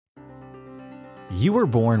You were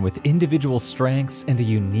born with individual strengths and a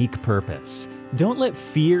unique purpose. Don't let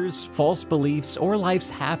fears, false beliefs, or life's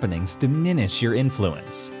happenings diminish your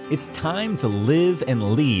influence. It's time to live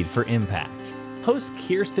and lead for impact. Host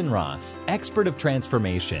Kirsten Ross, expert of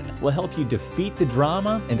transformation, will help you defeat the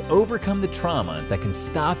drama and overcome the trauma that can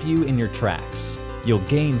stop you in your tracks. You'll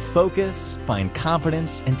gain focus, find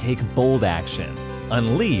confidence, and take bold action.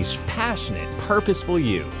 Unleash passionate, purposeful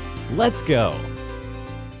you. Let's go.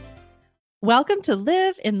 Welcome to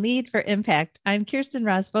Live and Lead for Impact. I'm Kirsten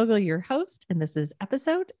Ross Vogel, your host, and this is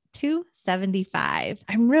episode 275.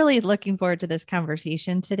 I'm really looking forward to this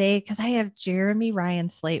conversation today because I have Jeremy Ryan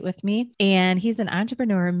Slate with me, and he's an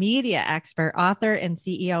entrepreneur, media expert, author, and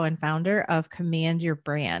CEO and founder of Command Your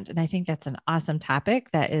Brand. And I think that's an awesome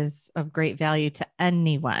topic that is of great value to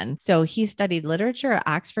anyone. So he studied literature at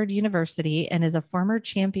Oxford University and is a former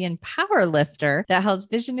champion powerlifter that helps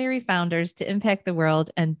visionary founders to impact the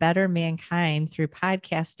world and better mankind through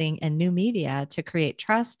podcasting and new media to create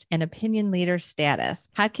trust and opinion leader status.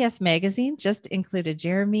 Podcast Magazine just included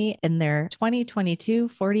Jeremy in their 2022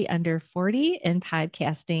 40 Under 40 in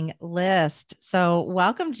podcasting list. So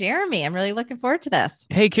welcome, Jeremy. I'm really looking forward to this.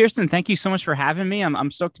 Hey, Kirsten, thank you so much for having me. I'm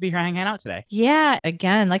stoked to be here hanging out today. Yeah.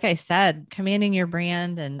 Again, like I said, commanding your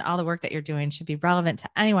brand and all the work that you're doing should be relevant to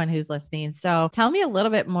anyone who's listening. So tell me a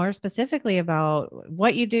little bit more specifically about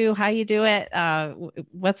what you do, how you do it.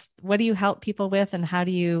 What do you help people with, and how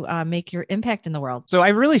do you make your impact in the world? So I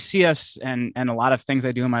really see us and a lot of things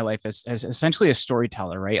I do in my life as essentially a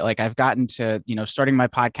storyteller, right? Like I've gotten to, starting my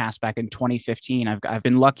podcast back in 2015, I've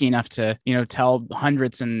been lucky enough to, tell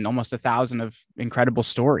hundreds and almost 1,000 of incredible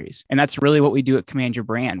stories. And that's really what we do at Command Your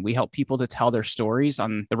Brand. We help people to tell their stories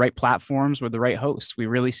on the right platforms with the right hosts. We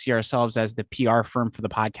really see ourselves as the PR firm for the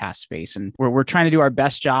podcast space. And we're trying to do our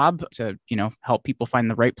best job to, help people find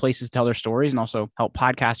the right places to tell their stories and also help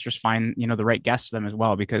podcasters find, the right guests for them as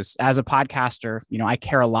well. Because as a podcaster, I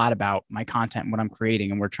care a lot about my content and what I'm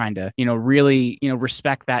creating. And we're trying to, really,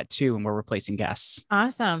 respect that too. And we're replacing guests.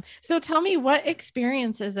 Awesome. So tell me, what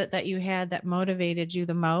experience is it that you had that motivated you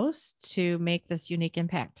the most to make this unique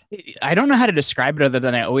impact? I don't know how to describe it other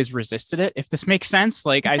than I always resisted it, if this makes sense.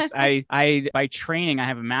 Like I by training, I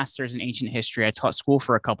have a master's in ancient history. I taught school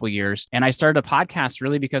for a couple of years, and I started a podcast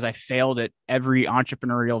really because I failed at every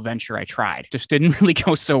entrepreneurial venture I tried. Just didn't really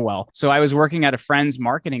go so well. So I was working at a friend's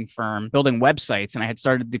marketing firm building websites, and I had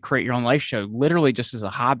started the Create Your Own Life show literally just as a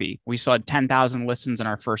hobby. We saw 10,000 listens in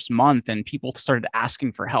our first month, and people started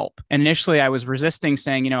asking for help. And initially I was resisting,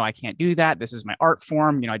 saying, I can't do that. This is my art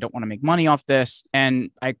form. I don't want to make money off this. And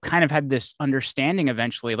I kind of had this understanding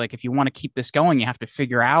eventually, like if you want to keep this going, you have to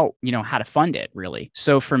figure out, how to fund it really.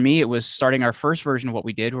 So for me, it was starting our first version of what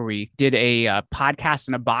we did, where we did a podcast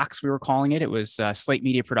in a box, we were calling it. It was Slate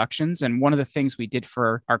Media Productions. And one of the things we did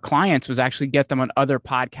for our clients was actually get them on other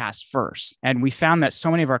podcasts first. And we found that so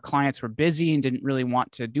many of our clients were busy and didn't really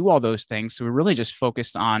want to do all those things. So we really just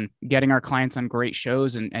focused on getting our clients on great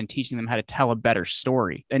shows and teaching them how to tell a better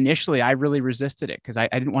story. Initially, I really resisted it because I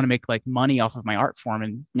didn't want to make like money off of my art form.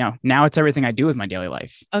 And now it's everything I do with my daily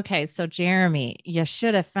life. Okay. So Jeremy, you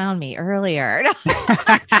should have found me earlier.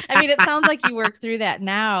 I mean, it sounds like you work through that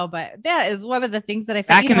now, but that is one of the things that I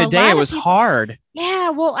found. Back in the day, it was hard. Yeah.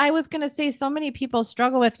 Well, I was going to say so many people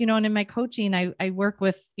struggle with, and in my coaching, I work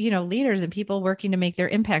with, leaders and people working to make their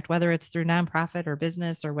impact, whether it's through nonprofit or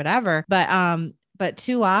business or whatever. But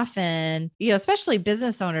too often, especially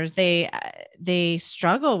business owners, they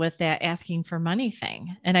struggle with that asking for money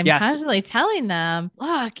thing. And I'm constantly telling them,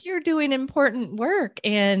 look, you're doing important work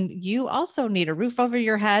and you also need a roof over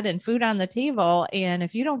your head and food on the table. And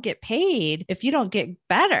if you don't get paid, if you don't get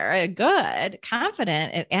better, good,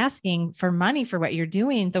 confident at asking for money for what you're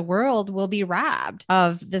doing, the world will be robbed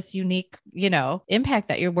of this unique, impact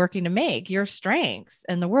that you're working to make, your strengths,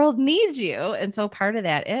 and the world needs you. And so part of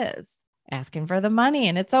that is asking for the money,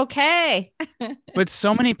 and it's okay. But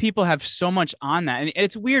so many people have so much on that. And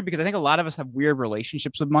it's weird because I think a lot of us have weird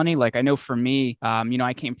relationships with money. Like I know for me,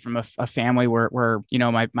 I came from a family where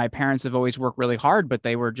my parents have always worked really hard, but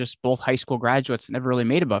they were just both high school graduates and never really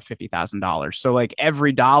made above $50,000. So like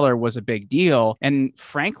every dollar was a big deal. And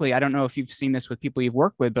frankly, I don't know if you've seen this with people you've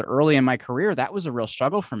worked with, but early in my career, that was a real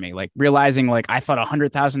struggle for me. Like realizing like I thought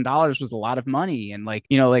 $100,000 was a lot of money. And like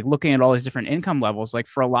looking at all these different income levels, like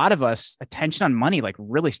for a lot of us, attention on money like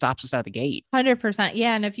really stops us out of the gate. 100%.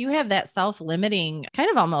 Yeah. And if you have that self-limiting kind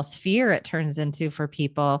of almost fear, it turns into for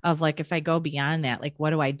people of like, if I go beyond that, like,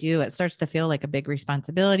 what do I do? It starts to feel like a big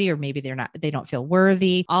responsibility, or maybe they don't feel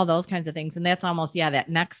worthy, all those kinds of things. And that's almost, that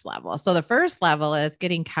next level. So the first level is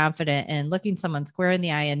getting confident and looking someone square in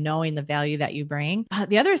the eye and knowing the value that you bring.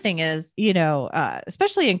 The other thing is,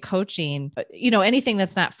 especially in coaching, anything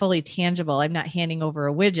that's not fully tangible. I'm not handing over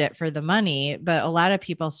a widget for the money, but a lot of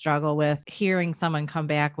people struggle with hearing someone come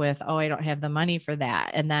back with, oh, I don't have the money for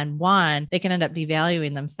that. And then they can end up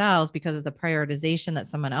devaluing themselves because of the prioritization that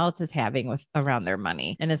someone else is having with around their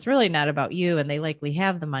money. And it's really not about you. And they likely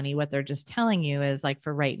have the money. What they're just telling you is like,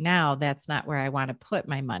 for right now, that's not where I want to put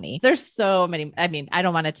my money. There's so many, I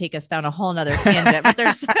don't want to take us down a whole nother tangent,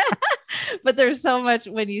 but there's so much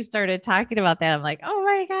when you started talking about that. I'm like, oh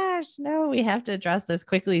my gosh, no, we have to address this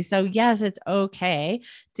quickly. So yes, it's okay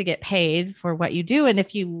to get paid for what you do. And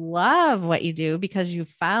if you love what you do because you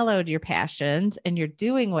followed your passions and you're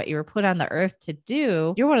doing what you were put on the earth to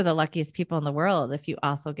do, you're one of the luckiest people in the world if you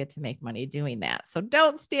also get to make money doing that. So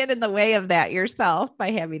don't stand in the way of that yourself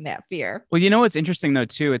by having that fear. Well, what's interesting though,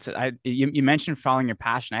 too, you mentioned following your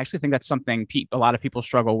passion. I actually think that's something a lot of people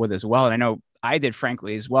struggle with as well. And I know I did,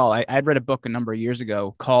 frankly, as well. I'd read a book a number of years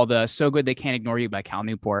ago called So Good They Can't Ignore You by Cal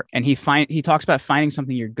Newport. And he talks about finding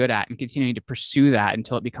something you're good at and continuing to pursue that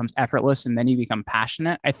until it becomes effortless and then you become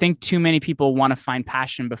passionate. I think too many people want to find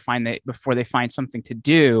passion before they find something to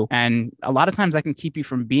do. And a lot of times that can keep you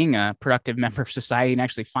from being a productive member of society and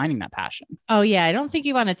actually finding that passion. Oh, yeah. I don't think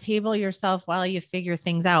you want to table yourself while you figure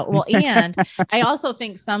things out. Well, and I also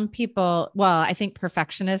think some people, I think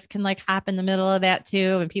perfectionists can like hop in the middle of that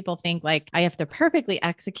too. And people think like, I have to perfectly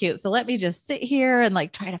execute. So let me just sit here and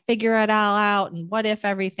like try to figure it all out and what if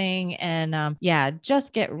everything. And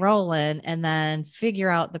just get rolling and then figure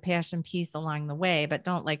out the passion piece along the way, but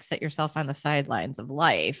don't like sit yourself on the sidelines of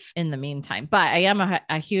life in the meantime. But I am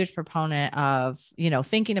a huge proponent of,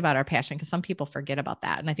 thinking about our passion, because some people forget about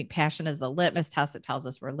that. And I think passion is the litmus test that tells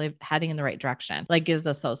us we're heading in the right direction, like gives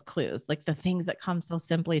us those clues. Like the things that come so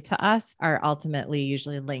simply to us are ultimately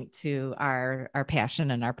usually linked to our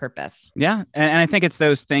passion and our purpose. Yeah. And I think it's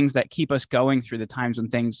those things that keep us going through the times when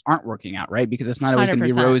things aren't working out, right? Because it's not always going to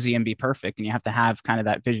be rosy and be perfect. And you have to have kind of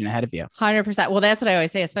that vision ahead of you. 100%. Well, that's what I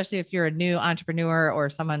always say, especially if you're a new entrepreneur or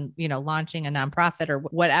someone, launching a nonprofit or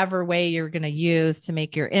whatever way you're going to use to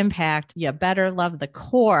make your impact, you better love the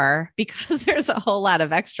core, because there's a whole lot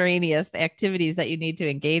of extraneous activities that you need to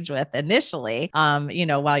engage with initially,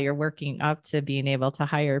 while you're working up to being able to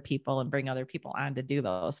hire people and bring other people on to do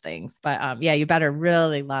those things. But you better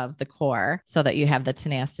really love the core so that you have the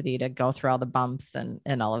tenacity to go through all the bumps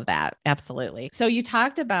and all of that. Absolutely. So you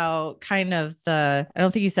talked about kind of I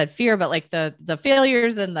don't think you said fear, but like the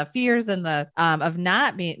failures and the fears and the kind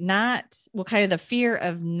of the fear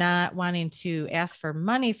of not wanting to ask for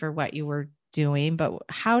money for what you were doing. But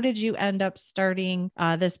how did you end up starting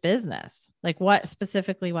this business? Like what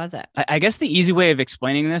specifically was it? I guess the easy way of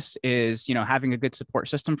explaining this is, having a good support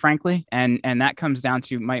system, frankly. And that comes down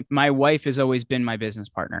to my wife has always been my business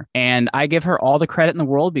partner. And I give her all the credit in the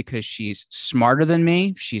world because she's smarter than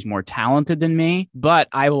me. She's more talented than me, but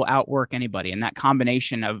I will outwork anybody. And that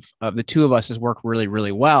combination of the two of us has worked really,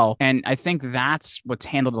 really well. And I think that's what's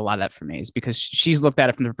handled a lot of that for me, is because she's looked at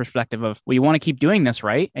it from the perspective of, well, you want to keep doing this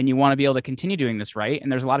right. And you want to be able to continue doing this right.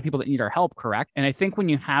 And there's a lot of people that need our help, correct? And I think when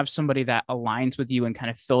you have somebody that aligns with you and kind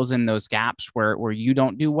of fills in those gaps where you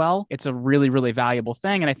don't do well, it's a really, really valuable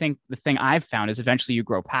thing. And I think the thing I've found is eventually you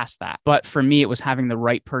grow past that. But for me, it was having the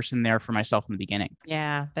right person there for myself in the beginning.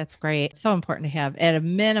 Yeah, that's great. So important to have at a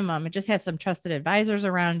minimum. It just has some trusted advisors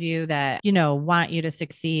around you that, want you to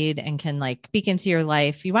succeed and can like speak into your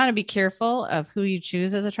life. You want to be careful of who you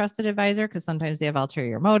choose as a trusted advisor, because sometimes they have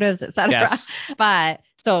ulterior motives, et cetera. Yes. But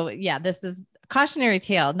so yeah, this is cautionary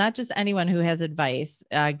tale. Not just anyone who has advice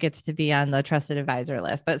gets to be on the trusted advisor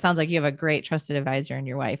list, but it sounds like you have a great trusted advisor in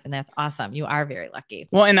your wife, and that's awesome. You are very lucky.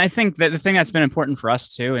 Well, and I think that the thing that's been important for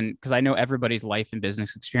us too, and because I know everybody's life and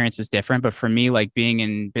business experience is different, but for me, like being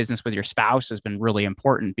in business with your spouse has been really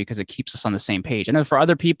important because it keeps us on the same page. I know for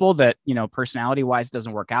other people that, personality wise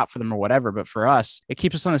doesn't work out for them or whatever, but for us, it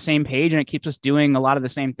keeps us on the same page and it keeps us doing a lot of the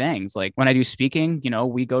same things. Like when I do speaking,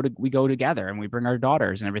 we go together and we bring our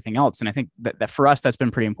daughters and everything else. And I think that for us, that's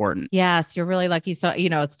been pretty important. Yes, you're really lucky. So,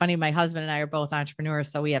 it's funny. My husband and I are both entrepreneurs,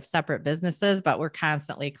 so we have separate businesses, but we're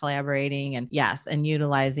constantly collaborating and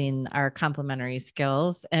utilizing our complementary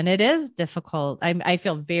skills. And it is difficult. I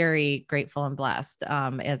feel very grateful and blessed,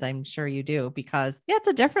 as I'm sure you do, because it's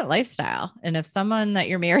a different lifestyle. And if someone that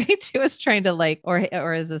you're married to is trying to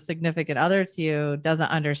or is a significant other to you doesn't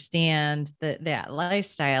understand that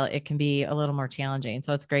lifestyle, it can be a little more challenging.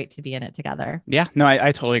 So it's great to be in it together. Yeah, no,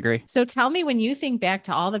 I totally agree. So tell me, when you think back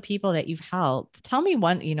to all the people that you've helped, tell me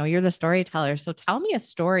one, you're the storyteller. So tell me a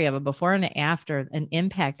story of a before and after, an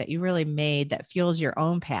impact that you really made that fuels your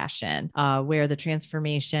own passion, where the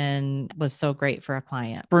transformation was so great for a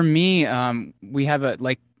client. For me,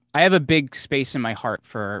 I have a big space in my heart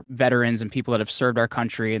for veterans and people that have served our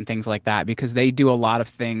country and things like that, because they do a lot of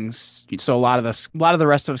things. So a lot of the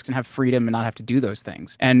rest of us can have freedom and not have to do those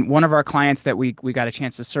things. And one of our clients that we got a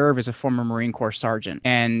chance to serve is a former Marine Corps sergeant.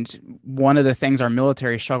 And one of the things our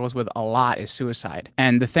military struggles with a lot is suicide.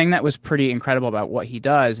 And the thing that was pretty incredible about what he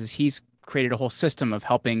does is he's created a whole system of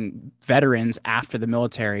helping veterans after the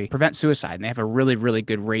military prevent suicide. And they have a really, really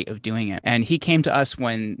good rate of doing it. And he came to us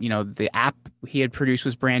when, the app he had produced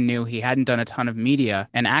was brand new. He hadn't done a ton of media.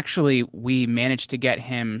 And actually, we managed to get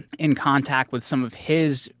him in contact with some of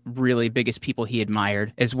his really biggest people he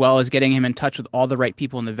admired, as well as getting him in touch with all the right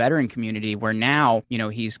people in the veteran community, where now,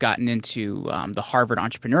 he's gotten into the Harvard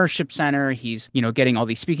Entrepreneurship Center. He's, getting all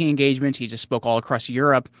these speaking engagements. He just spoke all across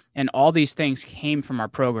Europe. And all these things came from our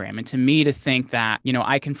program. And to me, to think that,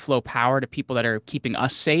 I can flow power to people that are keeping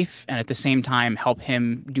us safe and at the same time help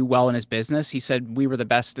him do well in his business. He said we were the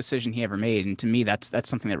best decision he ever made. And to me, that's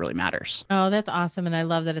something that really matters. Oh, that's awesome. And I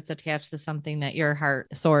love that it's attached to something that your heart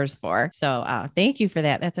soars for. So thank you for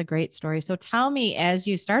that. That's a great story. So tell me, as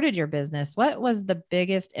you started your business, what was the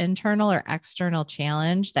biggest internal or external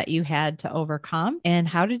challenge that you had to overcome, and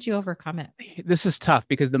how did you overcome it? This is tough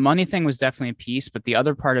because the money thing was definitely a piece, but the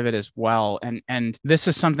other part of it as well. And this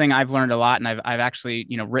is something I've learned a lot, and I've actually,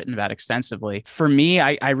 written about extensively. For me,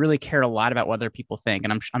 I really cared a lot about what other people think.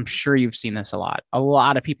 And I'm sure you've seen this a lot. A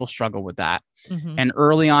lot of people struggle with that. Mm-hmm. And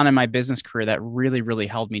early on in my business career, that really, really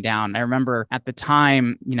held me down. I remember at the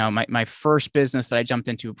time, my first business that I jumped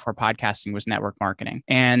into before podcasting was network marketing.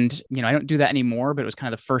 And, I don't do that anymore, but it was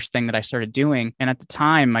kind of the first thing that I started doing. And at the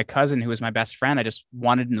time, my cousin, who was my best friend, I just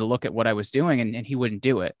wanted him to look at what I was doing, and he wouldn't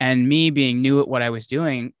do it. And me being new at what I was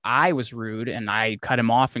doing, I was rude and I cut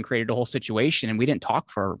him off and created a whole situation. And we didn't talk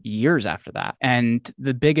for years after that. And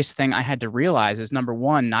the biggest thing I had to realize is, number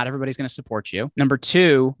one, not everybody's going to support you. Number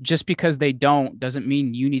two, just because they don't doesn't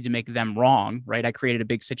mean you need to make them wrong, right? I created a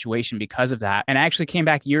big situation because of that. And I actually came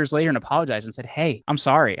back years later and apologized and said, hey, I'm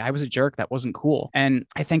sorry. I was a jerk. That wasn't cool. And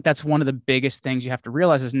I think that's one of the biggest things you have to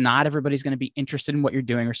realize is not everybody's going to be interested in what you're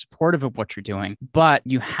doing or supportive of what you're doing, but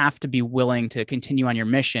you have to be willing to continue on your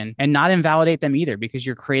mission and not invalidate them either, because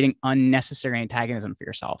you're creating unnecessary antagonism for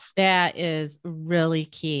yourself. That is really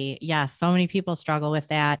key. Yeah. So many people struggle with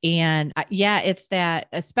that. And it's that,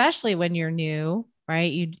 especially when you're new,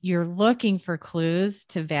 right? You're looking for clues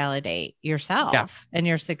to validate yourself and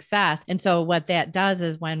your success. And so what that does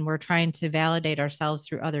is, when we're trying to validate ourselves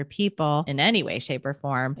through other people in any way, shape, or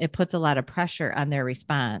form, it puts a lot of pressure on their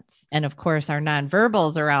response. And of course, our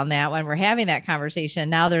nonverbals around that, when we're having that conversation,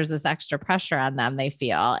 now there's this extra pressure on them, they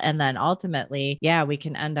feel. And then ultimately, we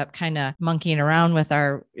can end up kind of monkeying around with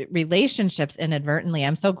our relationships inadvertently.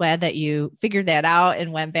 I'm so glad that you figured that out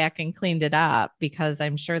and went back and cleaned it up, because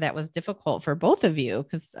I'm sure that was difficult for both of you,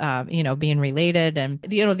 because, being related. And,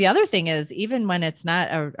 the other thing is, even when it's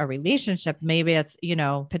not a relationship, maybe it's,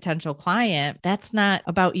 potential client, that's not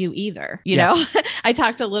about you either. I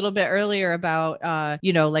talked a little bit earlier about,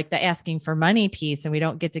 like the asking for money piece, and we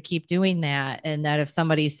don't get to keep doing that. And that if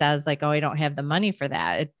somebody says like, oh, I don't have the money for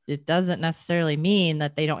that, it doesn't necessarily mean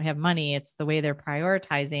that they don't have money. It's the way they're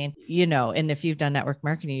prioritizing, and if you've done network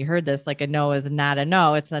marketing, you heard this, like a no is not a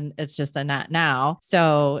no. It's just a not now.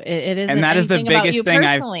 So it is. And that is the biggest thing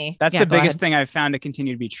the biggest thing I've found to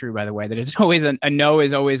continue to be true, by the way, that it's always a no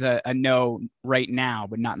is always a no right now,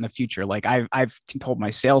 but not in the future. Like I've told my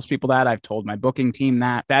salespeople that, I've told my booking team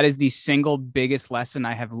that is the single biggest lesson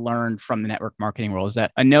I have learned from the network marketing world, is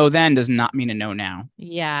that a no then does not mean a no now.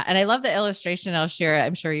 Yeah. And I love the illustration. I'll share.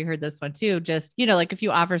 I'm sure you heard this one too. Just, like if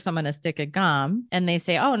you offer someone a stick of gum and they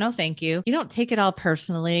say, oh, no, thank you. You don't take it all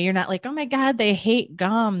personally. You're not like, oh my God, they hate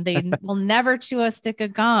gum. They will never chew a stick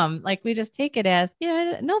of gum. Like, we just take it as,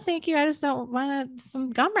 no, thank you. I just don't want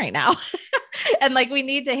some gum right now. And like, we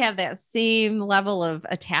need to have that same level of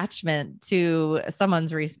attachment to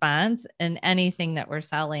someone's response in anything that we're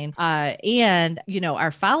selling. And,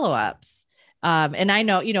 our follow-ups. And I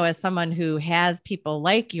know, as someone who has people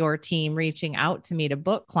like your team reaching out to me to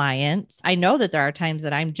book clients, I know that there are times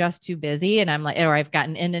that I'm just too busy and I'm like, or I've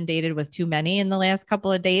gotten inundated with too many in the last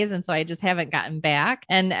couple of days. And so I just haven't gotten back.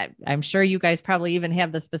 And I'm sure you guys probably even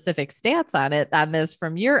have the specific stats on this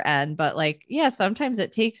from your end, but like, yeah, sometimes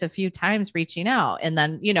it takes a few times reaching out and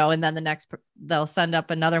then, they'll send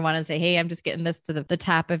up another one and say, hey, I'm just getting this to the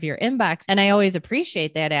top of your inbox. And I always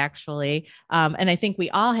appreciate that actually. And I think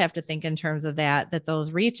we all have to think in terms of that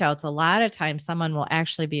those reach outs, a lot of times someone will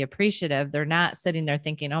actually be appreciative. They're not sitting there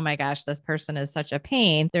thinking, oh my gosh, this person is such a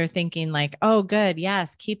pain. They're thinking like, oh, good.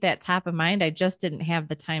 Yes. Keep that top of mind. I just didn't have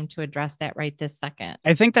the time to address that right this second.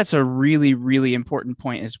 I think that's a really, really important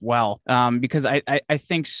point as well. Because I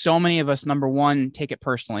think so many of us, number one, take it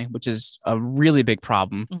personally, which is a really big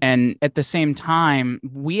problem. Mm-hmm. And at the same time,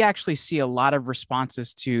 we actually see a lot of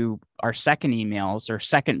responses to our second emails or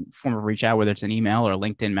second form of reach out, whether it's an email or a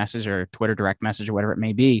LinkedIn message or a Twitter direct message or whatever it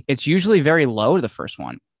may be. It's usually very low to the first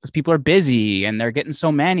one because people are busy and they're getting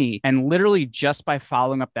so many. And literally just by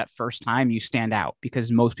following up that first time, you stand out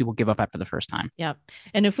because most people give up after the first time. Yep.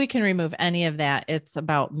 And if we can remove any of that, it's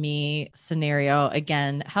about me scenario.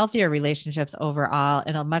 Again, healthier relationships overall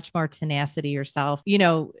and a much more tenacity yourself.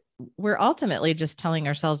 We're ultimately just telling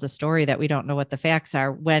ourselves a story that we don't know what the facts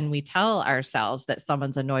are when we tell ourselves that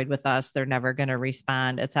someone's annoyed with us, they're never going to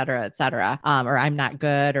respond, et cetera, or I'm not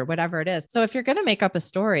good or whatever it is. So if you're going to make up a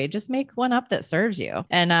story, just make one up that serves you.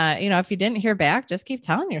 And, if you didn't hear back, just keep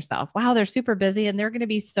telling yourself, wow, they're super busy and they're going to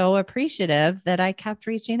be so appreciative that I kept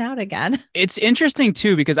reaching out again. It's interesting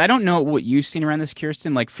too, because I don't know what you've seen around this,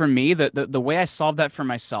 Kirsten. Like for me, the way I solved that for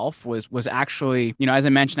myself was actually, as I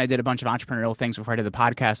mentioned, I did a bunch of entrepreneurial things before I did the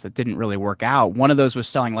podcast that didn't really work out. One of those was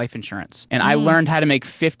selling life insurance. And I learned how to make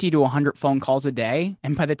 50 to 100 phone calls a day.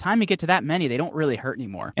 And by the time you get to that many, they don't really hurt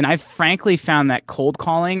anymore. And I've frankly found that cold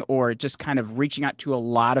calling or just kind of reaching out to a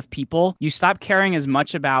lot of people, you stop caring as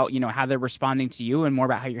much about, how they're responding to you and more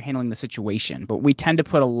about how you're handling the situation. But we tend to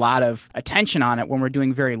put a lot of attention on it when we're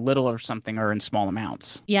doing very little or something or in small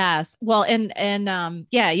amounts. Yes. Well, and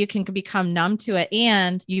you can become numb to it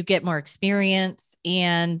and you get more experience.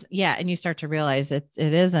 And you start to realize it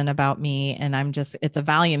isn't about me and it's a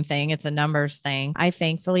volume thing. It's a numbers thing. I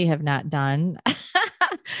thankfully have not done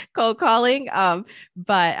cold calling.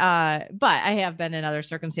 But I have been in other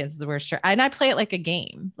circumstances where sure. And I play it like a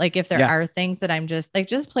game. Like if there are things that I'm just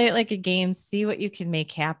play it like a game, see what you can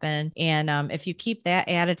make happen. And if you keep that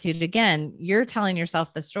attitude, again, you're telling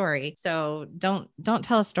yourself the story. So don't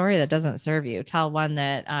tell a story that doesn't serve you. Tell one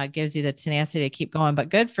that gives you the tenacity to keep going. But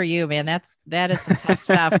good for you, man. That is some tough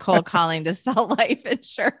stuff, cold calling to sell life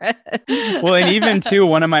insurance. Well, and even too,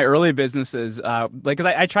 one of my early businesses, because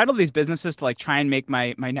I tried all these businesses to try and make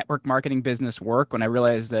my network marketing business work when I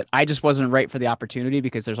realized that I just wasn't right for the opportunity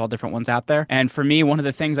because there's all different ones out there. And for me, one of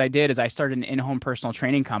the things I did is I started an in-home personal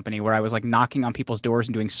training company where I was knocking on people's doors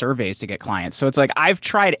and doing surveys to get clients. So it's I've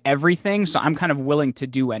tried everything. So I'm kind of willing to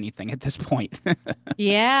do anything at this point.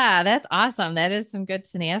 Yeah, that's awesome. That is some good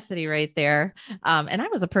tenacity right there. And I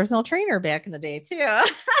was a personal trainer back in the day too.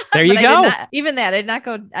 There you go.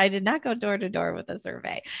 I did not go door to door with a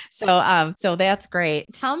survey. So that's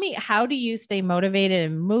great. Tell me, how do you stay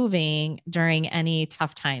motivated and moving during any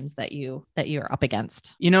tough times that you're up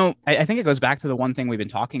against? I think it goes back to the one thing we've been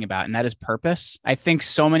talking about, and that is purpose. I think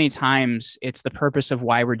so many times it's the purpose of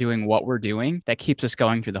why we're doing what we're doing that keeps us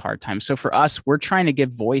going through the hard times. So for us, we're trying to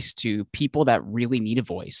give voice to people that really need a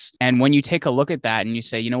voice. And when you take a look at that and you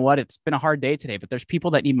say, you know what, it's been a hard day today, but there's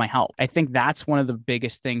people that need my help. I think that's one of the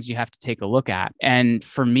biggest things you have to take a look at. And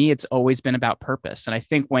for me, it's always been about purpose. And I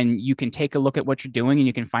think when you can take a look at what you're doing and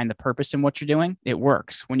you can find the purpose in what you're doing, it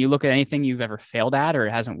works. When you look at anything you've ever failed at or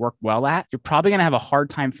it hasn't worked well at, you're probably going to have a hard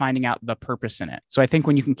time finding out the purpose in it. So I think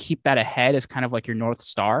when you can keep that ahead as kind of like your North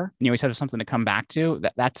Star, and you always have something to come back to,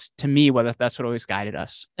 that's to me, that's what always guided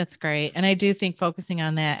us. That's great. And I do think focusing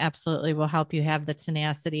on that absolutely will help you have the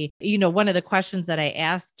tenacity. One of the questions that I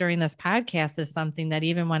asked during this podcast is something that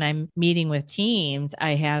even when I'm meeting with teams,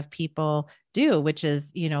 I have people do, which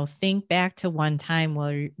is, think back to one time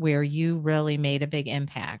where you really made a big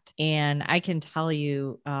impact. And I can tell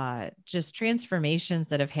you, just transformations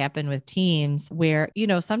that have happened with teams where,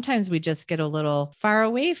 sometimes we just get a little far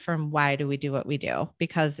away from why do we do what we do?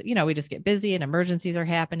 Because, we just get busy and emergencies are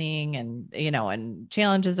happening and, and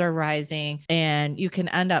challenges are rising, and you can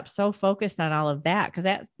end up so focused on all of that because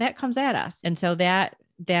that comes at us. And so that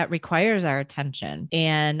requires our attention.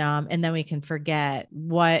 And then we can forget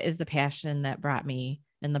what is the passion that brought me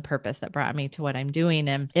and the purpose that brought me to what I'm doing.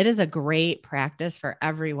 And it is a great practice for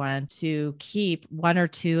everyone to keep one or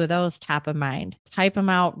two of those top of mind, type them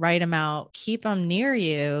out, write them out, keep them near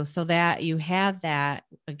you so that you have that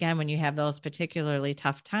again, when you have those particularly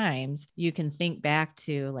tough times, you can think back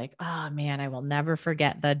to like, oh man, I will never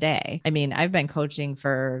forget the day. I mean, I've been coaching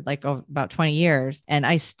for like about 20 years and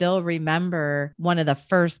I still remember one of the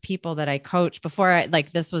first people that I coached before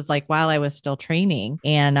this was like while I was still training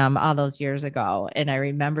and all those years ago. And I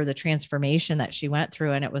remember the transformation that she went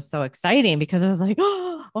through and it was so exciting because I was like,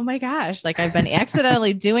 oh my gosh, like I've been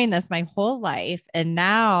accidentally doing this my whole life. And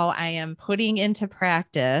now I am putting into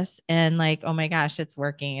practice and like, oh my gosh, it's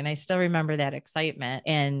working. And I still remember that excitement.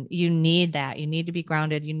 And you need that. You need to be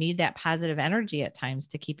grounded. You need that positive energy at times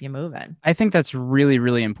to keep you moving. I think that's really,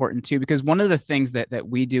 really important too, because one of the things that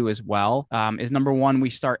we do as well is number one, we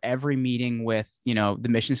start every meeting with, the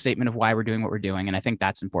mission statement of why we're doing what we're doing. And I think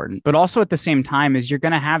that's important. But also at the same time is you're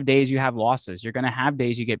going to have days you have losses. You're going to have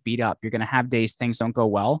days you get beat up. You're going to have days things don't go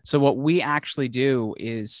well. So what we actually do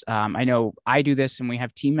is, I know I do this and we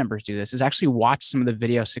have team members do this, is actually watch some of the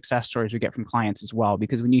video success stories we get from clients as well.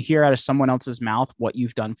 Because when you hear out of someone else's mouth what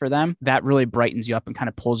you've done for them, that really brightens you up and kind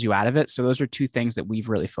of pulls you out of it. So those are two things that we've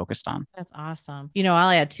really focused on. That's awesome. I'll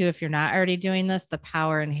add too, if you're not already doing this, the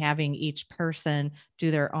power in having each person do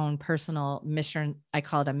their own personal mission. I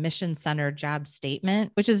call it a mission-centered job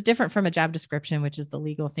statement, which is different from a job description, which is the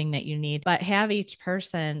legal thing that you need. But have each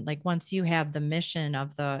person, like once you have the mission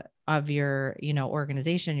of your,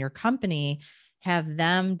 organization, your company, have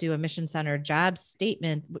them do a mission-centered job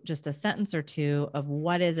statement, just a sentence or two of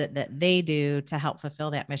what is it that they do to help fulfill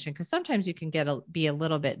that mission. Because sometimes you can be a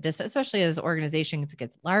little bit especially as organizations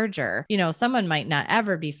gets larger, someone might not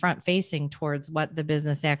ever be front facing towards what the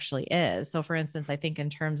business actually is. So for instance, I think in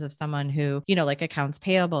terms of someone who, like accounts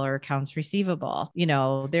payable or accounts receivable,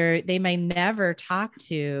 they may never talk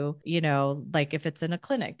to, like if it's in a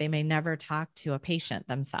clinic, they may never talk to a patient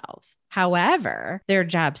themselves. However, their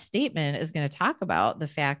job statement is going to talk about the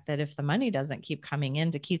fact that if the money doesn't keep coming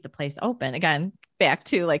in to keep the place open, again, back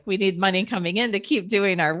to like, we need money coming in to keep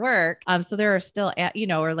doing our work. So there are still,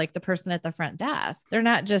 or like the person at the front desk, they're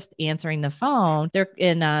not just answering the phone.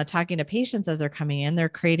 They're talking to patients as they're coming in. They're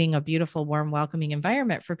creating a beautiful, warm, welcoming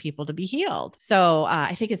environment for people to be healed. So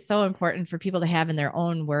I think it's so important for people to have in their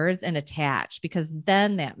own words and attach, because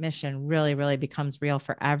then that mission really, really becomes real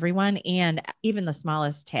for everyone. And even the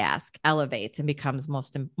smallest task elevates and becomes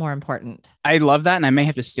more important. I love that. And I may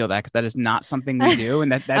have to steal that because that is not something we do.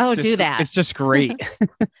 And that's do that. It's just great.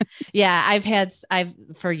 Yeah.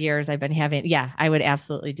 For years I've been having, I would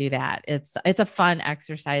absolutely do that. It's a fun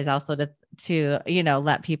exercise also to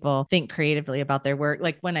let people think creatively about their work.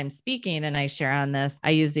 Like when I'm speaking and I share on this, I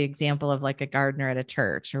use the example of like a gardener at a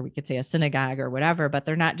church, or we could say a synagogue or whatever, but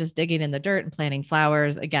they're not just digging in the dirt and planting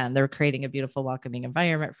flowers. Again, they're creating a beautiful, welcoming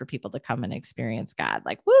environment for people to come and experience God.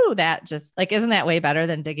 Like, woo, that just like, isn't that way better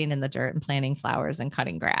than digging in the dirt and planting flowers and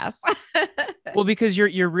cutting grass? Well, because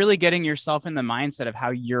you're really getting yourself in the mindset of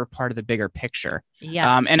how you're part of the bigger picture.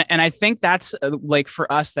 Yeah. And I think that's like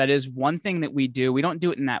for us, that is one thing that we do. We don't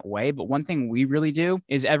do it in that way, but one thing we really do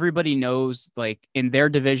is everybody knows, like in their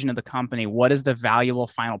division of the company, what is the valuable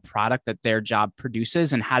final product that their job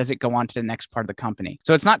produces and how does it go on to the next part of the company.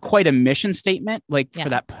 So it's not quite a mission statement for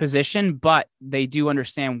that position, but they do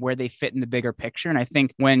understand where they fit in the bigger picture. And I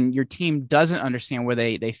think when your team doesn't understand where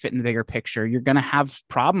they fit in the bigger picture, you're going to have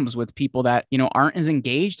problems with people that, aren't as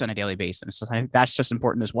engaged on a daily basis. So I think that's just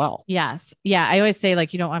important as well. Yes. Yeah. I always say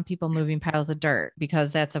like, you don't want people moving piles of dirt,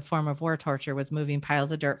 because that's a form of war torture, was moving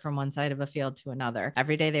piles of dirt from one side of a field to another.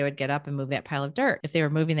 Every day they would get up and move that pile of dirt. If they were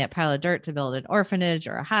moving that pile of dirt to build an orphanage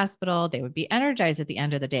or a hospital, they would be energized at the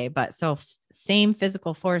end of the day. But same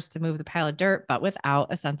physical force to move the pile of dirt, but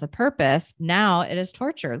without a sense of purpose. Now it is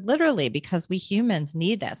torture, literally, because we humans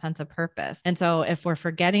need that sense of purpose. And so if we're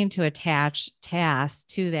forgetting to attach tasks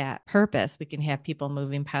to that purpose, we can have people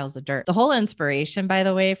moving piles of dirt. The whole inspiration, by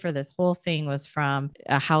the way, for this whole thing was from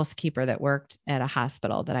a housekeeper that worked at a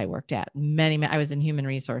hospital that I worked at. I was in human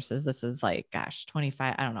resources. This is like,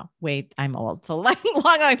 25, I don't know. Wait, I'm old. So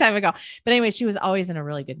long time ago. But anyway, she was always in a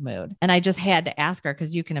really good mood. And I just had to ask her,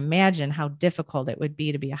 because you can imagine how difficult it would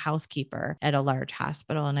be to be a housekeeper at a large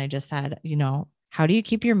hospital. And I just said, how do you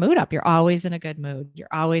keep your mood up? You're always in a good mood. You're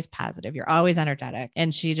always positive. You're always energetic.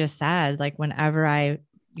 And she just said, like, whenever I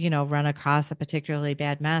run across a particularly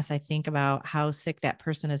bad mess, I think about how sick that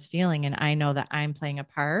person is feeling. And I know that I'm playing a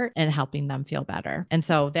part in helping them feel better. And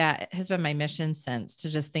so that has been my mission since, to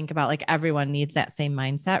just think about like everyone needs that same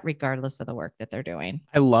mindset, regardless of the work that they're doing.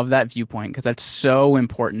 I love that viewpoint, because that's so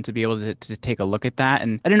important to be able to take a look at that.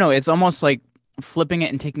 And I don't know, it's almost like flipping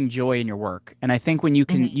it and taking joy in your work. And I think when you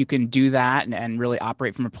can do that and really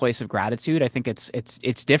operate from a place of gratitude, I think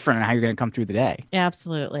it's different in how you're going to come through the day.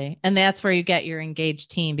 Absolutely. And that's where you get your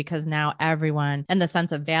engaged team, because now everyone, and the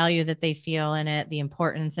sense of value that they feel in it, the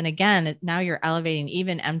importance. And again, now you're elevating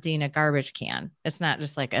even emptying a garbage can. It's not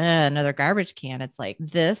just like another garbage can. It's like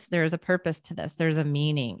there's a purpose to this. There's a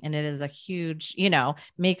meaning, and it is a huge,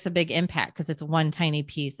 makes a big impact because it's one tiny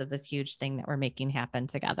piece of this huge thing that we're making happen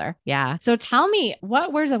together. Yeah. So tell me,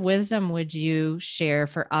 what words of wisdom would you share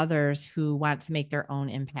for others who want to make their own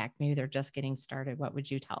impact? Maybe they're just getting started. What would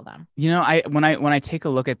you tell them? When I take a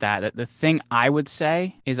look at that, the thing I would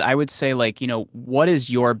say is like, what is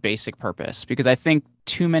your basic purpose? Because I think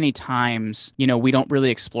too many times, we don't really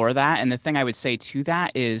explore that. And the thing I would say to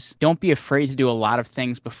that is don't be afraid to do a lot of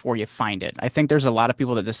things before you find it. I think there's a lot of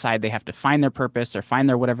people that decide they have to find their purpose or find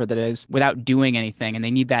their whatever that is without doing anything. And they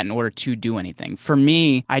need that in order to do anything. For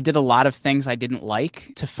me, I did a lot of things I didn't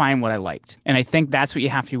like to find what I liked. And I think that's what you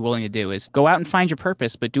have to be willing to do is go out and find your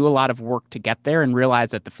purpose, but do a lot of work to get there and realize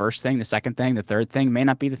that the first thing, the second thing, the third thing may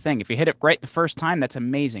not be the thing. If you hit it right the first time, that's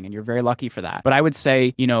amazing. And you're very lucky for that. But I would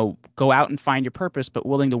say, go out and find your purpose, but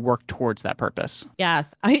willing to work towards that purpose.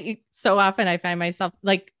 Yes. So often I find myself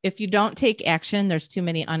like, if you don't take action, there's too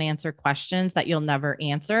many unanswered questions that you'll never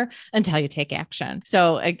answer until you take action.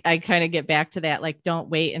 So I kind of get back to that. Like, don't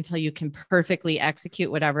wait until you can perfectly execute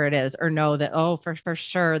whatever it is, or know that, for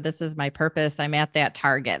sure, this is my purpose. I'm at that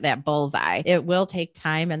target, that bullseye. It will take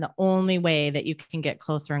time. And the only way that you can get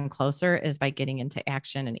closer and closer is by getting into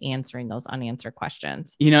action and answering those unanswered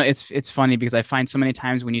questions. It's funny because I find so many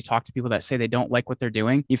times when you talk to people that say they don't like what they're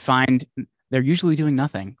doing, you find they're usually doing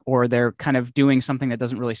nothing, or they're kind of doing something that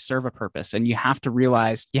doesn't really serve a purpose. And you have to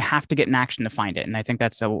realize you have to get in action to find it. And I think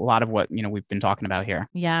that's a lot of what, we've been talking about here.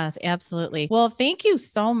 Yes, absolutely. Well, thank you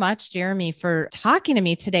so much, Jeremy, for talking to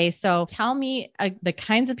me today. So tell me the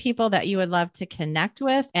kinds of people that you would love to connect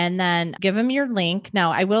with, and then give them your link.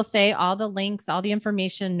 Now, I will say all the links, all the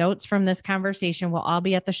information, notes from this conversation will all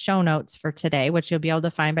be at the show notes for today, which you'll be able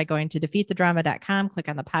to find by going to defeatthedrama.com, click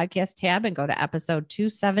on the podcast tab, and go to episode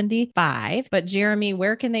 275. But Jeremy,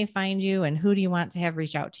 where can they find you, and who do you want to have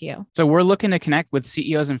reach out to you? So we're looking to connect with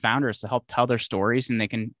CEOs and founders to help tell their stories, and they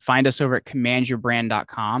can find us over at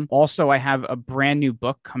commandyourbrand.com. Also, I have a brand new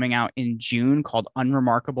book coming out in June called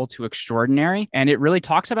Unremarkable to Extraordinary. And it really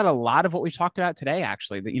talks about a lot of what we talked about today,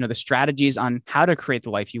 actually, the strategies on how to create the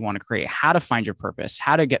life you want to create, how to find your purpose,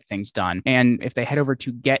 how to get things done. And if they head over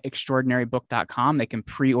to getextraordinarybook.com, they can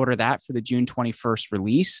pre-order that for the June 21st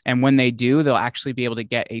release. And when they do, they'll actually be able to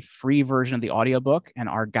get a free version of the audiobook and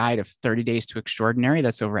our guide of 30 days to extraordinary.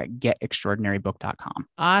 That's over at getextraordinarybook.com.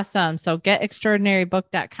 Awesome. So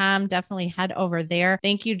getextraordinarybook.com, definitely head over there.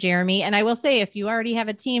 Thank you, Jeremy. And I will say, if you already have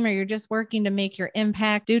a team or you're just working to make your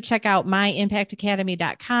impact, do check out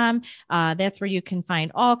myimpactacademy.com. That's where you can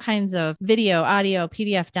find all kinds of video, audio,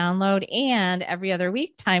 PDF download, and every other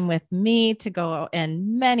week time with me to go,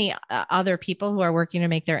 and many other people who are working to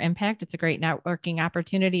make their impact. It's a great networking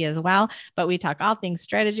opportunity as well. But we talk all things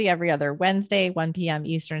strategy every other Wednesday, 1 p.m.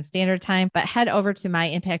 Eastern Standard Time. But head over to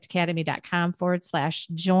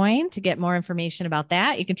myimpactacademy.com/join to get more information about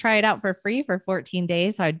that. You can try it out for free for 14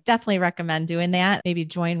 days. So I definitely recommend doing that. Maybe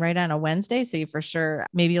join right on a Wednesday. So you for sure,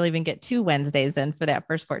 maybe you'll even get 2 Wednesdays in for that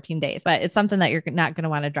first 14 days. But it's something that you're not going to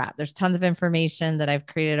want to drop. There's tons of information that I've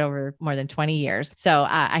created over more than 20 years. So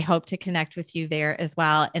I hope to connect with you there as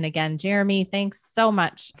well. And again, Jeremy, thanks so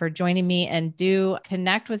much for joining me, and do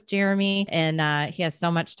connect with Jeremy. And he has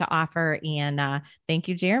so much to offer. And thank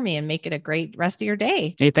you, Jeremy, and make it a great rest of your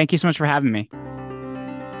day. Hey, thank you so much for having me.